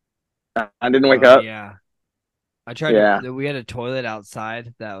toilet. I didn't wake Oh up. yeah. I tried Yeah. to. We had a toilet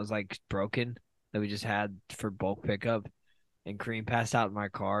outside that was like broken that we just had for bulk pickup, and Kareem passed out in my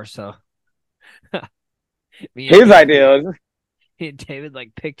car. So me and His David, idea. me and David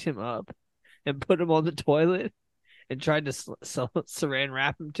like picked him up and put him on the toilet and tried to saran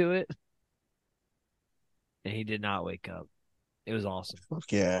wrap him to it, and he did not wake up. It was awesome. Fuck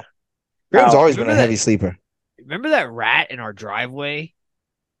yeah. Kareem's Oh, always been remember a heavy that- sleeper. Remember that rat in our driveway?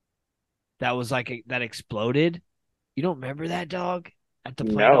 That was like that exploded. You don't remember that dog at the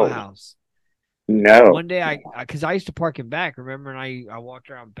Plano No. house? No. One day because I used to park in back, remember? And I walked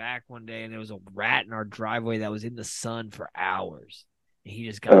around back one day and there was a rat in our driveway that was in the sun for hours. And he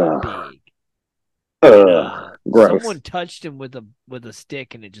just got Ugh. big. And, Gross. someone touched him with a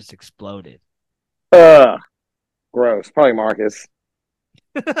stick and it just exploded. Gross. Probably Marcus.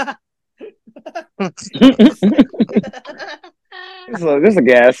 Just a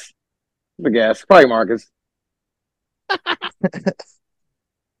guess. Just a guess. Probably Marcus.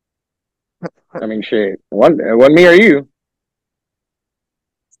 I mean, shit. It wasn't me or you.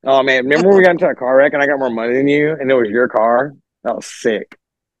 Oh man, remember when we got into a car wreck and I got more money than you, and it was your car? That was sick.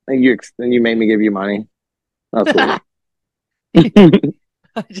 And you made me give you money. That's cool.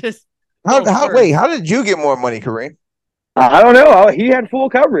 I just How did you get more money, Kareem? I don't know. He had full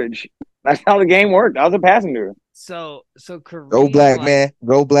coverage. That's how the game worked. I was a passenger. so Kareem, Go black man,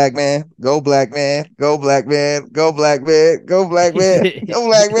 go black man, go black man, go black man, go black man, go black man, go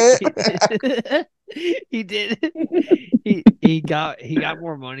black man. He did. He got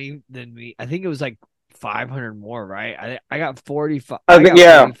more money than me. I think it was like 500 more, right? I got 45. I got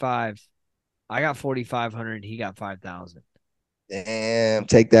 45. I got 4,500. He got 5,000. Damn,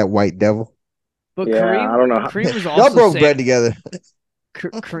 take that, white devil. But Yeah, Kareem, I don't know. Kareem was Y'all also broke saying, bread together.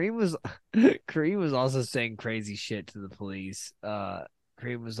 Kareem was also saying crazy shit to the police.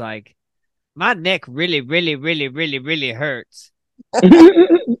 Kareem was like, "My neck really, really, really, really, really hurts."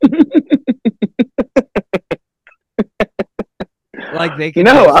 Like they can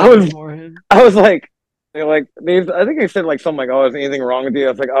No, do I something was- for him. I was like, I think they said like something like, "Oh, is anything wrong with you?"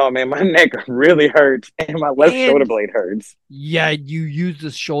 I was like, "Oh man, my neck really hurts and my left shoulder blade hurts. Yeah, you use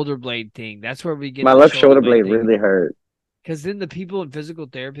the shoulder blade thing. That's where we get My the left shoulder blade thing. really hurt." Because then the people in physical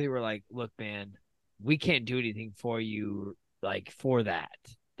therapy were like, "Look, man, we can't do anything for you, like for that.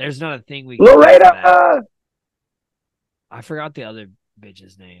 There's not a thing we can do for that." Loretta. I forgot the other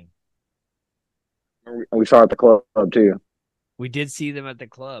bitch's name. We saw it at the club too. We did see them at the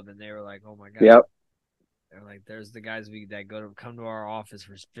club, and they were like, "Oh my god!" Yep. They're like, "There's the guys that come to our office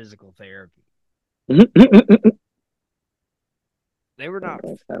for physical therapy." They were not.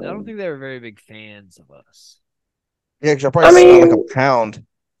 I don't think they were very big fans of us. Yeah, because I probably smell like a pound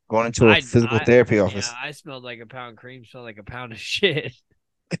going into a physical therapy office. Yeah, I smelled like a pound. Cream smelled like a pound of shit.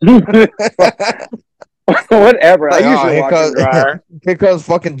 Whatever. Like, I usually walk in dryer. Here comes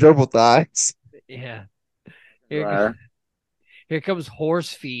fucking dribble thighs. Yeah. Dryer. Here comes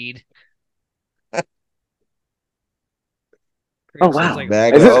horse feed. Oh wow!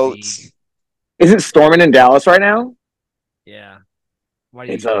 Bag of oats. Is it storming in Dallas right now? Yeah. Why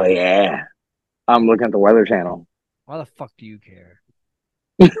do you It's yeah. I'm looking at the Weather Channel. Why the fuck do you care?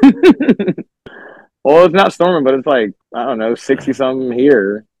 Well, it's not storming, but it's like, I don't know, 60 something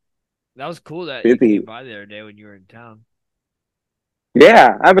here. That was cool that 50. you came by the other day when you were in town.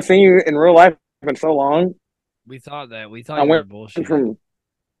 Yeah, I haven't seen you in real life in so long. We thought I you were went bullshit. No,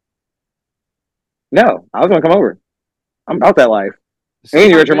 I was gonna come over. I'm about that life. And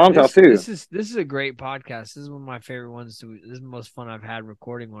you're at your mom's house too. This is a great podcast. This is one of my favorite ones. This is the most fun I've had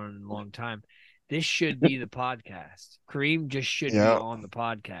recording one in a long time. This should be the podcast. Kareem just should be on the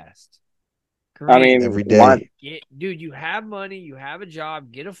podcast. Kareem, I mean, every day. Dude, you have money, you have a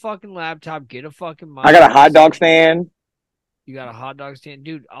job, get a fucking laptop, get a fucking mic. I got a hot dog stand. You got a hot dog stand,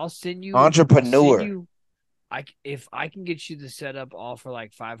 dude. I'll send you Entrepreneur. If I can get you the setup all for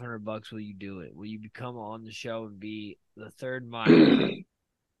like $500, will you do it? Will you become on the show and be the third mic?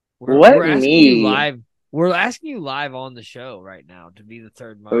 We're asking you live. We're asking you live on the show right now to be the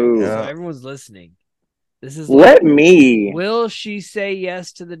third mic. Ooh. So everyone's listening. This is will she say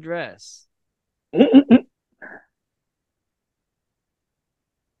yes to the dress?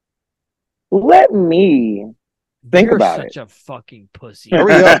 Let me think about it. You're such a fucking pussy.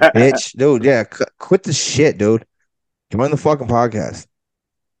 Hurry up, bitch. Dude, yeah. Quit the shit, dude. Come on the fucking podcast.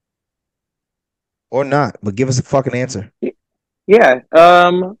 Or not, but give us a fucking answer. Yeah.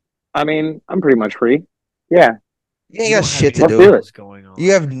 I mean, I'm pretty much free. Yeah. You ain't got shit to do. What's going on?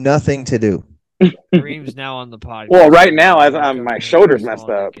 You have nothing to do. Kareem's now on the podcast. Well, right now, as my shoulder's messed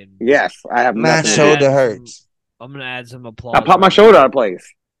up. Yes, I have my nothing. shoulder hurts. I'm gonna add some applause. I popped my shoulder out of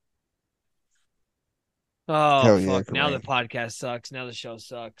place. Oh, hell fuck. Yeah, now the podcast sucks. Now the show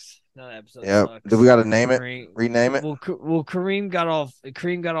sucks. Now the episode yep. sucks. Do we got to name it? Rename it? Well, Kareem got all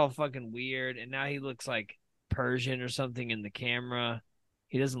fucking weird, and now he looks like Persian or something in the camera.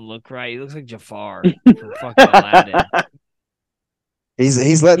 He doesn't look right. He looks like Jafar from fucking Aladdin.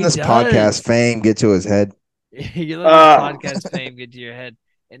 He's letting this podcast fame get to his head. You're letting this podcast fame get to your head.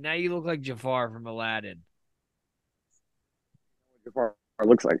 And now you look like Jafar from Aladdin. Jafar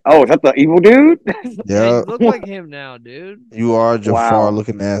looks like. Oh, is that the evil dude? Yeah, you look like him now, dude. You are Jafar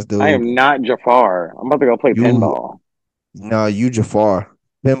looking ass dude. I am not Jafar. I'm about to go play pinball. No, you Jafar.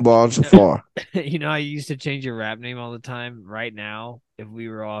 Pinball Jafar. You know how you used to change your rap name all the time? Right now, if we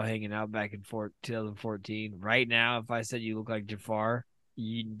were all hanging out back in 2014, right now, if I said you look like Jafar,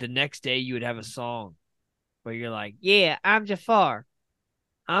 the next day you would have a song where you're like, yeah, I'm Jafar.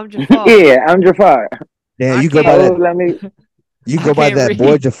 I'm Jafar. Yeah, I'm Jafar. Yeah, you go by that. You go by that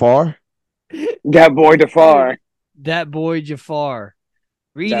boy Jafar. That boy Jafar. That boy Jafar.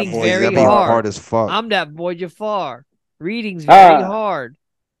 Reading's boy, very hard as fuck. I'm that boy Jafar. Reading's very hard.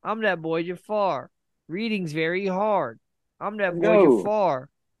 I'm that boy Jafar. Reading's very hard. I'm that boy Jafar.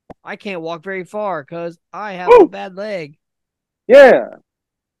 I can't walk very far because I have a bad leg. Yeah.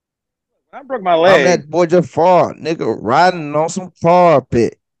 I broke my leg. I'm that boy Jafar, nigga, riding on some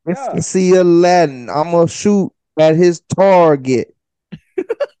carpet. If I see Aladdin, I'm going to shoot at his target.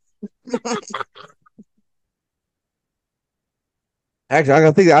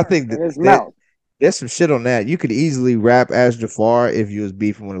 Actually, I think that there's some shit on that. You could easily rap as Jafar if you was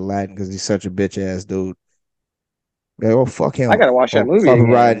beefing with Aladdin because he's such a bitch ass dude. Yeah, well, fuck him. I gotta watch that movie.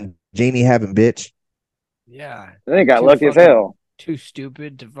 Riding genie having bitch. Yeah, they got lucky as hell. Too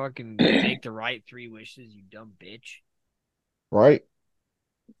stupid to fucking make the right 3 wishes. You dumb bitch. Right.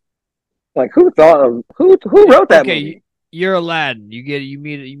 Like who wrote that movie? You're Aladdin. You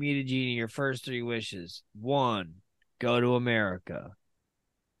meet a genie. Your first 3 wishes: 1, go to America.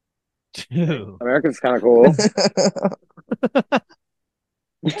 2, America's kind of cool.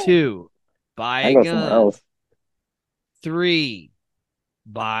 2, buy a gun. 3,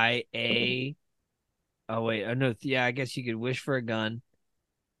 buy a. Oh wait, no, yeah, I guess you could wish for a gun.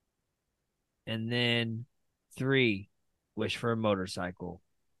 And then 3, wish for a motorcycle.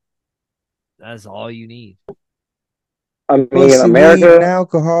 That's all you need. I mean, in America,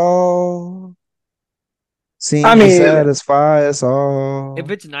 alcohol seems to satisfy us all.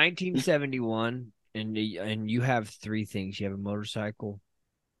 If it's 1971 and you have 3 things, you have a motorcycle,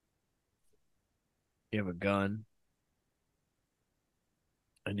 you have a gun,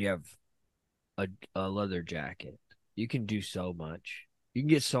 and you have a leather jacket, you can do so much. You can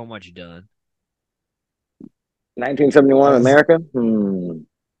get so much done. 1971 America.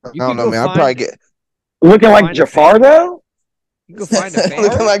 I don't know, man. I'll probably get looking like Jafar though. You can go find a fan.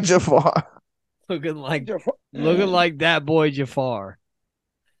 Looking like Jafar. Looking like that boy Jafar.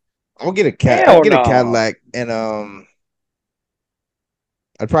 I'll get a cat. I'll get a Cadillac, and I'd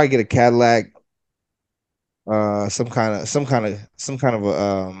probably get a Cadillac. Some kind of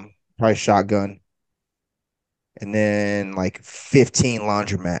a probably shotgun, and then like 15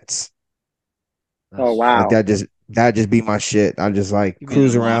 laundromats. Oh wow! Like that just be my shit. I just like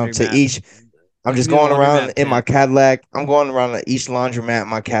cruise around to each. I'm just going around in my Cadillac. I'm going around to each laundromat in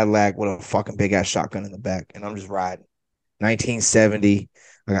my Cadillac with a fucking big ass shotgun in the back, and I'm just riding. 1970.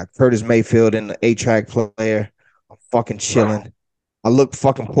 I got Curtis Mayfield in the 8-track player. I'm fucking chilling. I look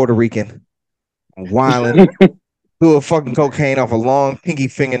fucking Puerto Rican. I'm wilding. Do a fucking cocaine off a long pinky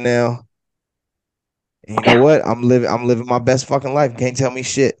fingernail. And you know what? I'm living my best fucking life. You can't tell me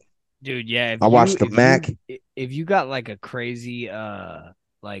shit. Dude, yeah. I watched the Mac. If you got like a crazy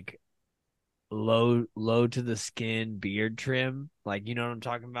like low to the skin beard trim, like you know what I'm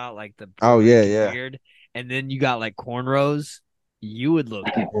talking about, like the Puerto Rican beard, and then you got like cornrows, you would look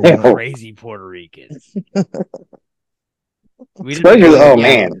crazy Puerto Rican.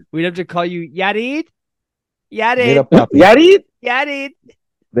 Man. We'd have to call you Yarid. Mira, papi. Yarid.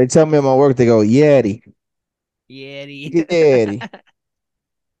 They tell me at my work, they go, Yeti.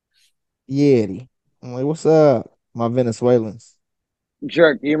 I'm like, what's up, my Venezuelans?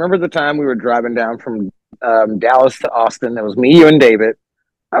 Jerk, you remember the time we were driving down from Dallas to Austin? It was me, you, and David.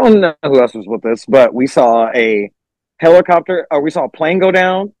 I don't know who else was with us, but we saw a helicopter, or we saw a plane go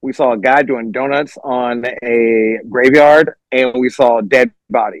down. We saw a guy doing donuts on a graveyard, and we saw dead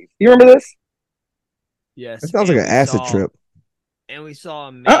bodies. You remember this? Yes. It sounds like an acid trip. And we saw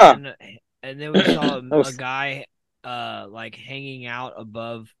a man, and then we saw a guy like hanging out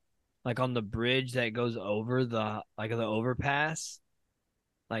above, like on the bridge that goes over the overpass.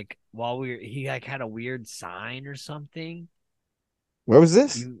 Like while he like had a weird sign or something. Where was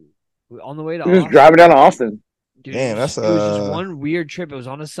this? On the way to Austin. He was driving down to Austin. Dude, damn, it was just one weird trip. It was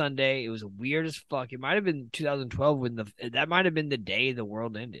on a Sunday. It was weird as fuck. It might have been 2012 when that might have been the day the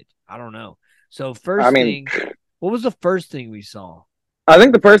world ended. I don't know. So thing, what was the first thing we saw? I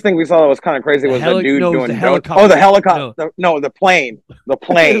think the first thing we saw that was kind of crazy was the dude doing the helicopter. Oh, the helicopter. No, the plane. The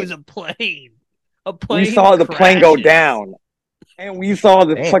plane. It was a plane. A plane. We saw the plane go down. And we saw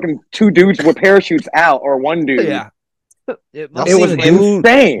the fucking two dudes with parachutes out, or one dude. Yeah. It was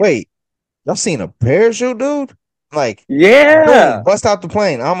insane. Wait, y'all seen a parachute, dude? Like, yeah. Boom, bust out the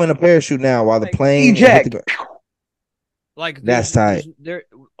plane. I'm in a parachute now while the plane eject. Like that's tight.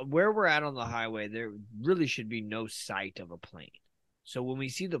 Where we're at on the highway, there really should be no sight of a plane. So when we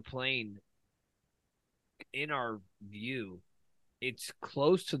see the plane in our view, it's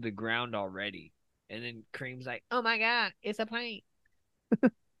close to the ground already. And then Kareem's like, "Oh my god, it's a plane!"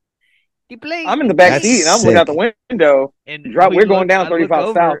 The plane. I'm in the back seat and I'm looking out the window. And we're going down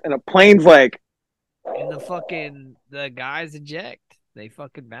 35 south, and a plane's like, and the guys eject. They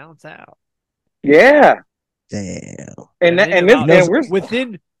fucking bounce out. Yeah. Damn. And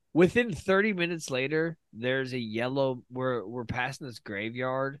we're within 30 minutes later, there's a yellow. We're passing this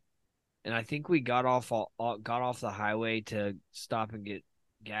graveyard, and I think we got off the highway to stop and get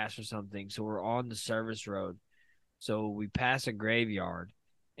gas or something. So we're on the service road. So we pass a graveyard,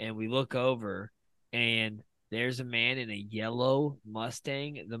 and we look over, and there's a man in a yellow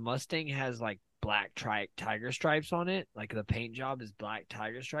Mustang. The Mustang has like black tiger stripes on it. Like the paint job is black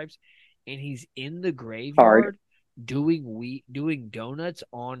tiger stripes, and he's in the graveyard doing donuts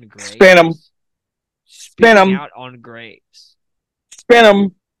on graves. Spin them out on graves. Spin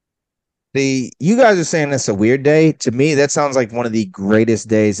them. You guys are saying that's a weird day. To me, that sounds like one of the greatest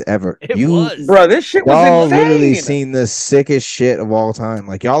days ever. It was. Bro, this shit was insane. Literally seen the sickest shit of all time.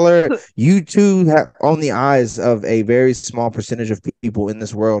 Like you two have on the eyes of a very small percentage of people in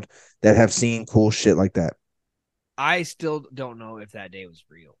this world that have seen cool shit like that. I still don't know if that day was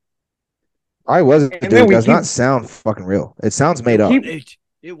real. I wasn't. Dude, it does not sound fucking real. It sounds made up.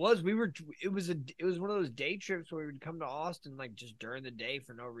 It was. It was one of those day trips where we would come to Austin like just during the day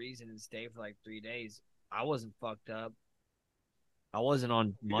for no reason and stay for like 3 days. I wasn't fucked up. I wasn't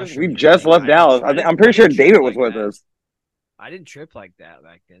on mushrooms. We just left Dallas. I'm pretty sure David was with us. I didn't trip like that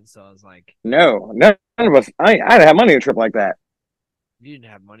back then, so I was like, no, none of us. I didn't have money to trip like that. You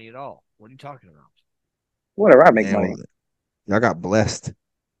didn't have money at all. What are you talking about? Whatever, I make money. Y'all got blessed.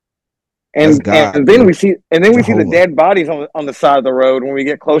 And then we see the dead bodies on the side of the road when we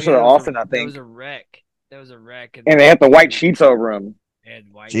get closer to Austin. I think there was a wreck, and they had the white sheets over them. They had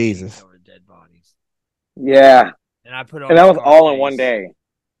white Jesus sheets over dead bodies. Yeah, and I put on, and that was all in one day.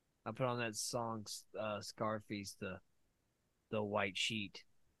 I put on that song, Scarface, the white sheet.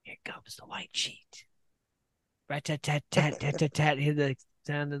 Here comes the white sheet. Rat tat tat tat tat tat tat. Hear the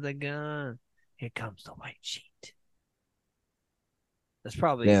sound of the gun. Here comes the white sheet. That's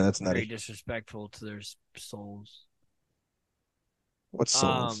probably that's very nutty. disrespectful to their souls. What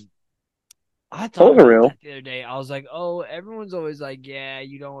souls? I thought about that the other day. I was like, "Oh, everyone's always like, yeah,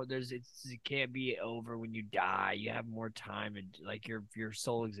 you don't. It can't be over when you die. You have more time, and like your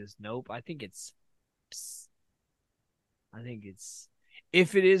soul exists." Nope. I think it's.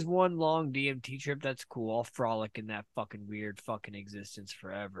 If it is one long DMT trip, that's cool. I'll frolic in that fucking weird fucking existence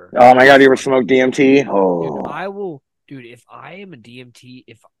forever. Oh my god, you ever smoke DMT? Oh, dude, I will. Dude, if I am a DMT,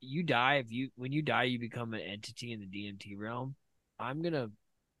 if you die, when you die, you become an entity in the DMT realm. I'm gonna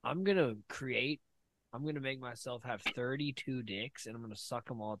make myself have 32 dicks, and I'm gonna suck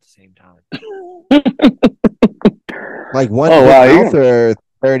them all at the same time. Like one mouth or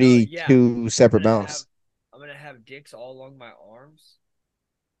 32 separate bounds. I'm gonna have dicks all along my arms,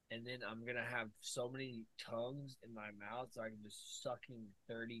 and then I'm gonna have so many tongues in my mouth so I can just sucking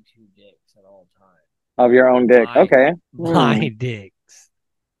 32 dicks at all times. Of your own dick. Okay. My dicks.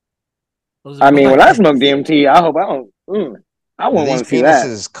 I mean, when I smoke DMT, I hope I don't. I wouldn't want to see that.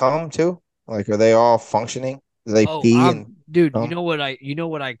 These penises come too? Like, are they all functioning? Do they pee? And dude, you know what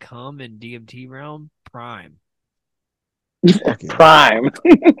I come in DMT realm? Prime. Prime.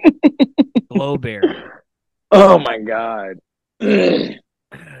 Glowberry. Oh my god. In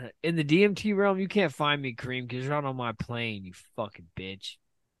the DMT realm, you can't find me, Kareem, because you're not on my plane, you fucking bitch.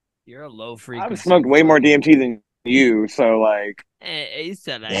 You're a low frequency. I've smoked way more DMT than you, so like. This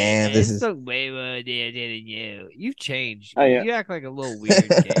is way more DMT than you. You've changed. Oh, yeah. You act like a little weird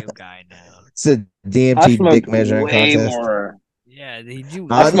gay guy now. It's a DMT dick measuring contest. More. Yeah, they do.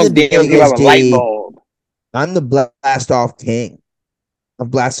 I smoked DMT by the light bulb. I'm the blast off king. I've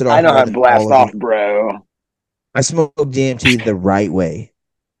blasted off. I know how to blast off, bro. I smoke DMT the right way.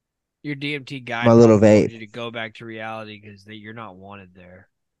 Your DMT guy. My little vape. You to go back to reality because you're not wanted there.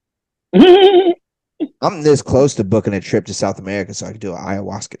 I'm this close to booking a trip to South America so I can do an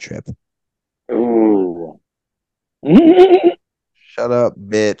ayahuasca trip. Ooh. Shut up,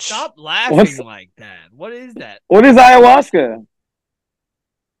 bitch. Stop laughing like that. What is that? What is ayahuasca?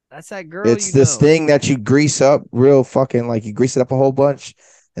 That's that girl. It's this thing that you grease up real fucking, like you grease it up a whole bunch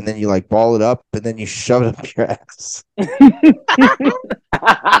and then you like ball it up and then you shove it up your ass.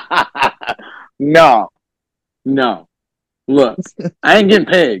 No. Look, I ain't getting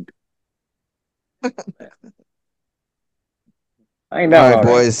pegged. I ain't all right,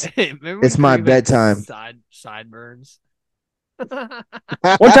 boys. It's my bedtime. Sideburns. What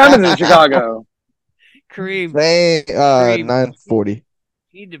time is it in Chicago? Kareem. 9:40.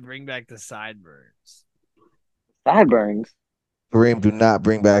 You need to bring back the sideburns. Sideburns? Kareem, do not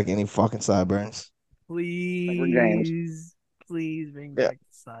bring back any fucking sideburns. Please bring back the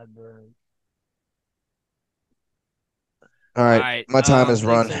sideburns. All right, my time is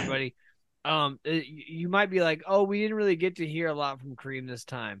run. Everybody. You might be like, oh, we didn't really get to hear a lot from Kareem this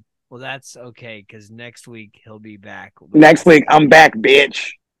time. Well, that's okay, because next week he'll be back. Next week, I'm back,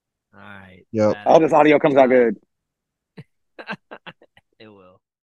 bitch. All right. Yep. All this audio comes out good.